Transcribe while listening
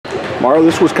Marla,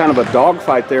 this was kind of a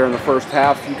dogfight there in the first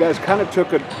half. You guys kind of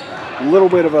took a little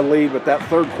bit of a lead, but that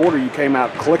third quarter you came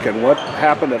out clicking. What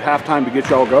happened at halftime to get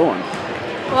y'all going?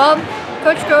 Well,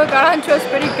 Coach Go got on to us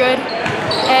pretty good,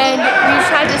 and we just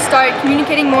had to start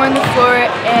communicating more on the floor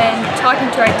and talking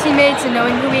to our teammates and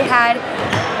knowing who we had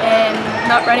and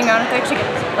not running around with our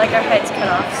chickens, like our heads cut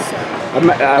off. So.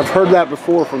 I've heard that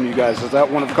before from you guys. Is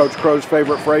that one of Coach Crow's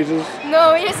favorite phrases?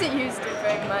 No, he hasn't used it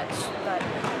very much. But.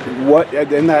 What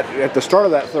in that at the start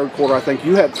of that third quarter, I think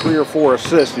you had 3 or 4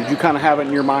 assists. Did you kind of have it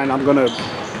in your mind, I'm going to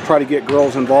try to get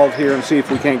girls involved here and see if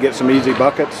we can't get some easy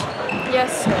buckets?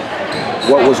 Yes, sir.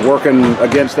 What was working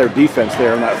against their defense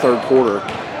there in that third quarter?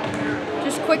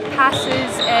 Just quick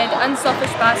passes and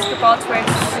unselfish basketball to where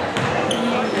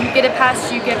you get a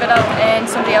pass, you give it up, and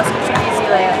somebody else gets an easy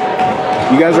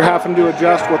layup. You guys are having to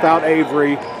adjust without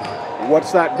Avery.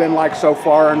 What's that been like so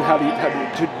far, and how do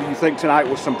you think tonight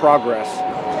was some progress?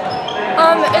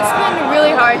 It's been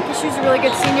really hard because she's a really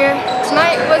good senior.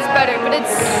 Tonight was better, but it's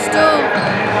still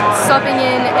subbing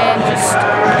in, and just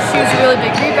she was a really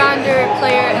big rebounder,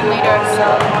 player, and leader. So.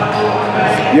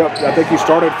 Yep, I think you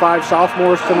started 5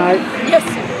 sophomores tonight. Yes.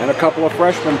 And a couple of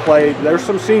freshmen played. There's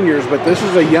some seniors, but this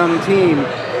is a young team.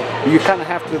 You kind of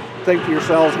have to think to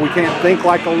yourselves, we can't think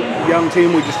like a young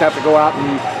team. We just have to go out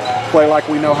and play like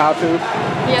we know how to.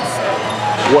 Yes, sir.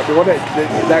 What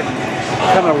that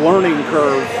kind of learning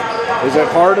curve? Is it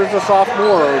hard as a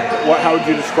sophomore, or how would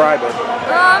you describe it?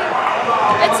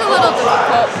 It's a little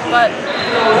difficult, but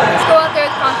just go out there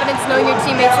with confidence, knowing your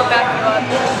teammates will back you up.